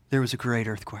 there was a great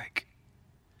earthquake.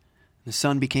 The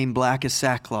sun became black as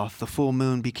sackcloth, the full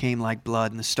moon became like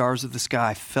blood, and the stars of the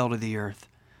sky fell to the earth,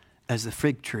 as the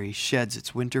fig tree sheds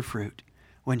its winter fruit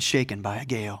when shaken by a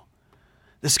gale.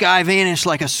 The sky vanished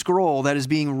like a scroll that is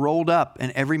being rolled up,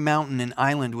 and every mountain and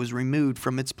island was removed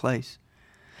from its place.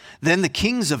 Then the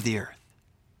kings of the earth,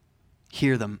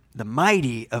 hear them, the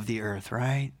mighty of the earth,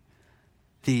 right?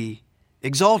 The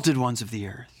exalted ones of the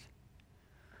earth.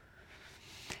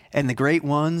 And the great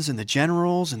ones and the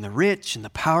generals and the rich and the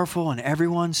powerful and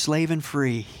everyone, slave and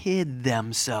free, hid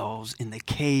themselves in the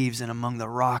caves and among the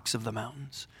rocks of the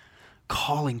mountains,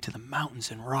 calling to the mountains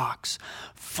and rocks,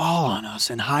 fall on us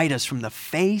and hide us from the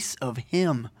face of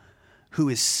him who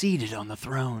is seated on the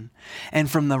throne, and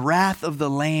from the wrath of the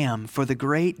Lamb, for the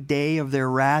great day of their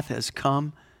wrath has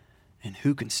come, and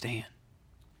who can stand?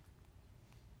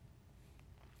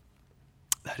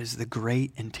 That is the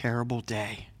great and terrible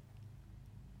day.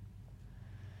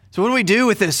 So what do we do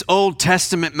with this Old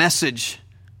Testament message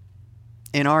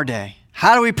in our day?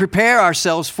 How do we prepare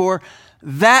ourselves for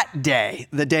that day,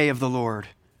 the day of the Lord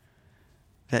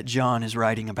that John is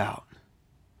writing about?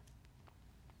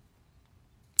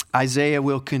 Isaiah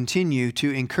will continue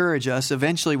to encourage us.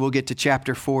 Eventually we'll get to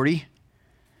chapter 40.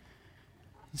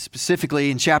 Specifically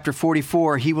in chapter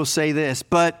 44, he will say this,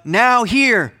 "But now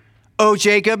hear, O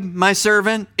Jacob, my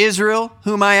servant, Israel,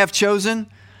 whom I have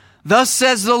chosen. Thus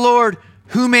says the Lord,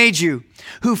 who made you,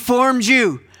 who formed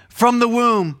you from the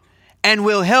womb, and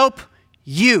will help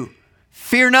you.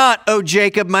 Fear not, O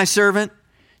Jacob, my servant,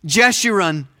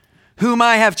 Jeshurun, whom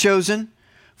I have chosen.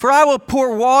 For I will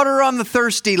pour water on the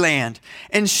thirsty land,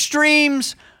 and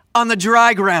streams on the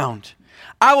dry ground.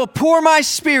 I will pour my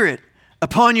spirit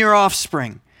upon your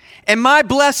offspring, and my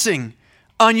blessing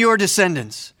on your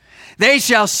descendants. They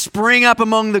shall spring up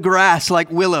among the grass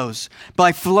like willows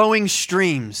by flowing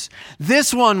streams.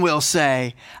 This one will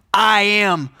say, I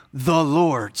am the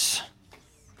Lord's."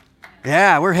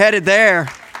 Yeah, we're headed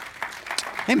there.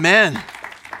 Amen.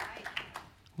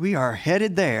 We are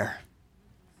headed there.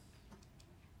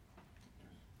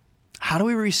 How do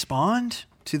we respond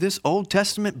to this Old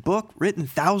Testament book written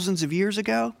thousands of years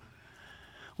ago?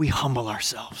 We humble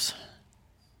ourselves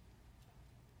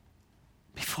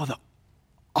before the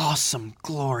awesome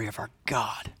glory of our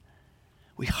God.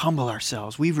 We humble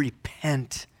ourselves. We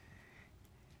repent.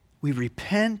 We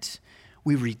repent.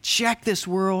 We reject this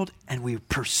world and we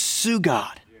pursue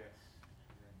God.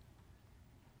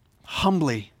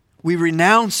 Humbly, we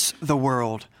renounce the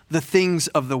world, the things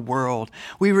of the world.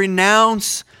 We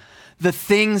renounce the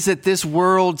things that this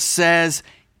world says,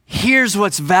 here's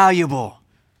what's valuable.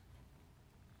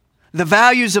 The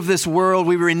values of this world,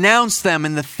 we renounce them,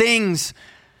 and the things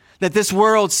that this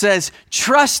world says,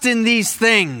 trust in these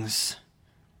things.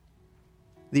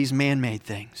 These man-made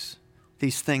things.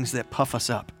 These things that puff us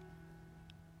up.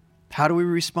 How do we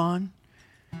respond?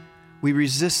 We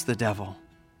resist the devil,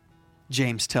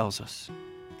 James tells us,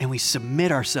 and we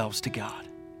submit ourselves to God.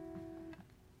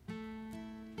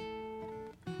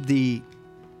 The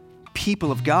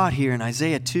people of God here in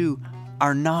Isaiah 2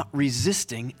 are not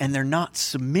resisting and they're not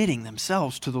submitting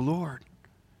themselves to the Lord.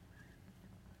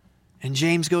 And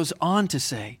James goes on to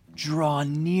say, draw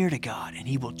near to God and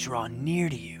he will draw near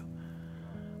to you.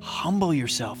 Humble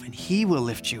yourself and he will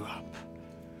lift you up.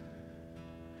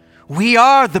 We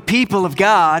are the people of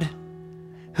God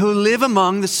who live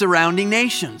among the surrounding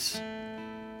nations.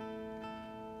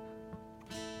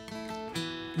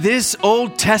 This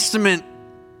Old Testament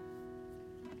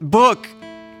book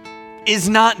is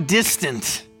not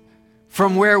distant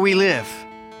from where we live.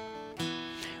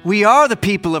 We are the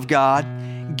people of God,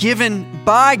 given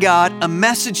by God a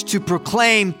message to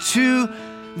proclaim to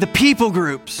the people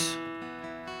groups.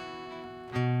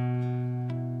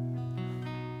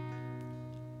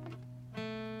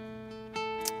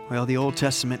 Well, the Old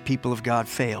Testament people of God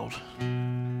failed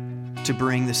to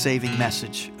bring the saving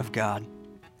message of God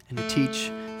and to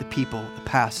teach the people the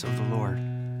paths of the Lord.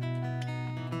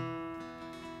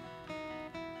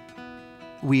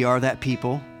 We are that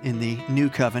people in the new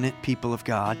covenant, people of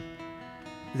God.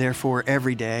 Therefore,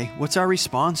 every day, what's our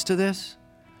response to this?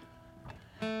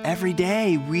 Every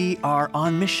day we are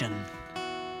on mission.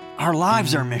 Our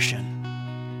lives are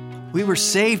mission. We were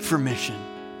saved for mission.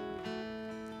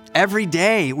 Every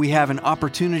day we have an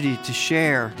opportunity to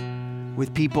share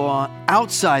with people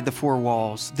outside the four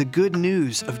walls the good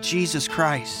news of Jesus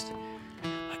Christ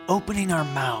by opening our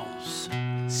mouths,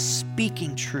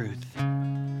 speaking truth,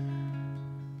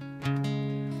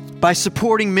 by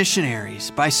supporting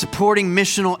missionaries, by supporting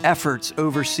missional efforts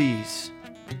overseas.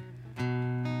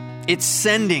 It's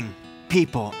sending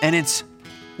people, and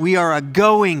we are a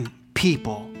going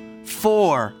people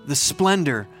for the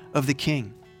splendor of the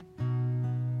King.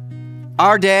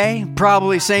 Our day,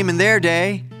 probably same in their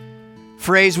day,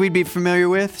 phrase we'd be familiar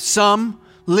with, some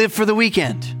live for the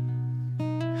weekend.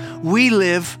 We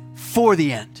live for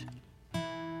the end.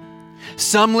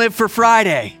 Some live for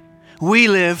Friday. We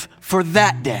live for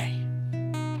that day.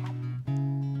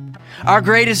 Our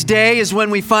greatest day is when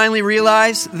we finally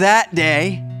realize that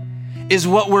day is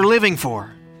what we're living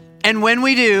for. And when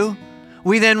we do,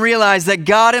 we then realize that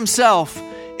God Himself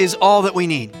is all that we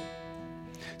need.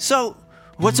 So,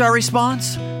 what's our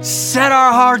response? Set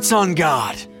our hearts on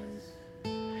God.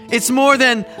 It's more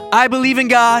than, I believe in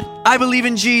God, I believe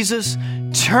in Jesus.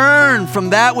 Turn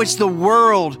from that which the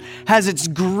world has its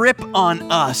grip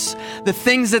on us. The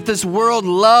things that this world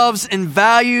loves and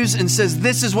values and says,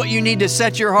 this is what you need to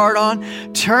set your heart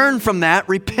on. Turn from that,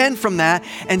 repent from that,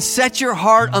 and set your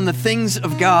heart on the things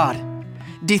of God.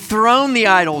 Dethrone the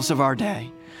idols of our day.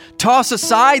 Toss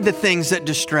aside the things that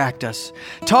distract us.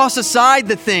 Toss aside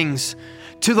the things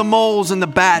to the moles and the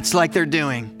bats like they're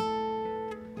doing.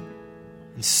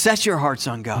 And set your hearts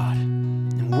on God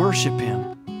and worship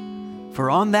Him. For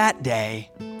on that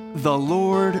day, the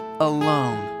Lord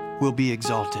alone will be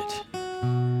exalted.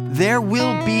 There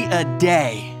will be a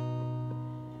day.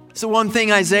 It's the one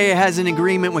thing Isaiah has in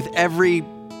agreement with every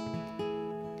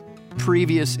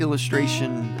previous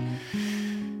illustration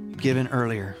given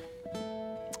earlier.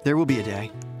 There will be a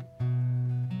day.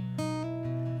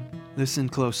 Listen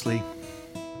closely.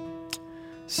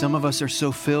 Some of us are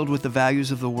so filled with the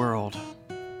values of the world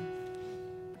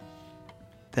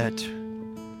that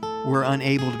we're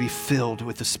unable to be filled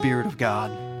with the Spirit of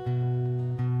God.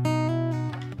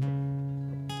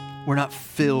 We're not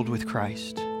filled with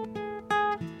Christ.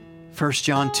 1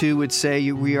 John 2 would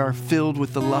say we are filled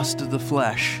with the lust of the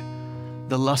flesh,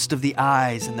 the lust of the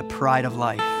eyes, and the pride of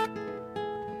life.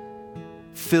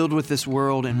 Filled with this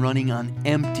world and running on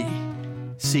empty,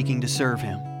 seeking to serve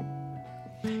Him.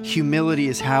 Humility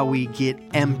is how we get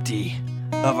empty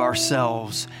of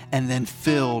ourselves and then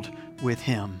filled with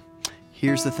Him.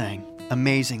 Here's the thing.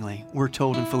 Amazingly, we're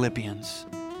told in Philippians,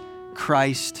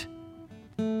 Christ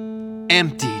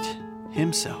emptied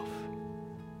Himself,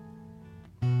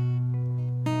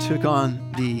 took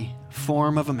on the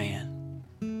form of a man,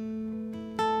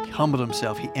 He humbled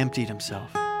Himself, He emptied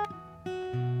Himself,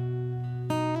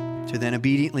 to then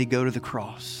obediently go to the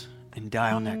cross and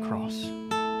die on that cross.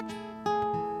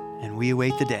 And we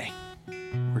await the day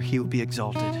where He will be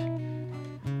exalted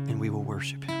and we will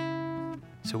worship Him.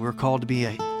 So we're called to be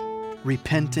a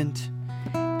repentant,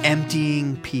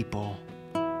 emptying people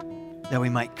that we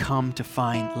might come to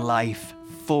find life,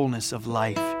 fullness of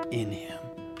life in Him.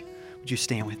 Would you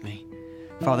stand with me?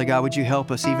 Father God, would you help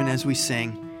us even as we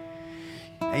sing?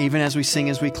 Even as we sing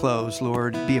as we close,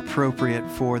 Lord, be appropriate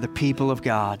for the people of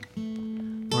God.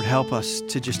 Lord, help us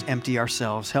to just empty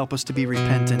ourselves. Help us to be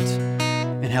repentant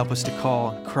and help us to call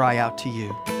and cry out to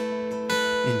You.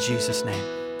 In Jesus' name,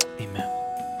 amen.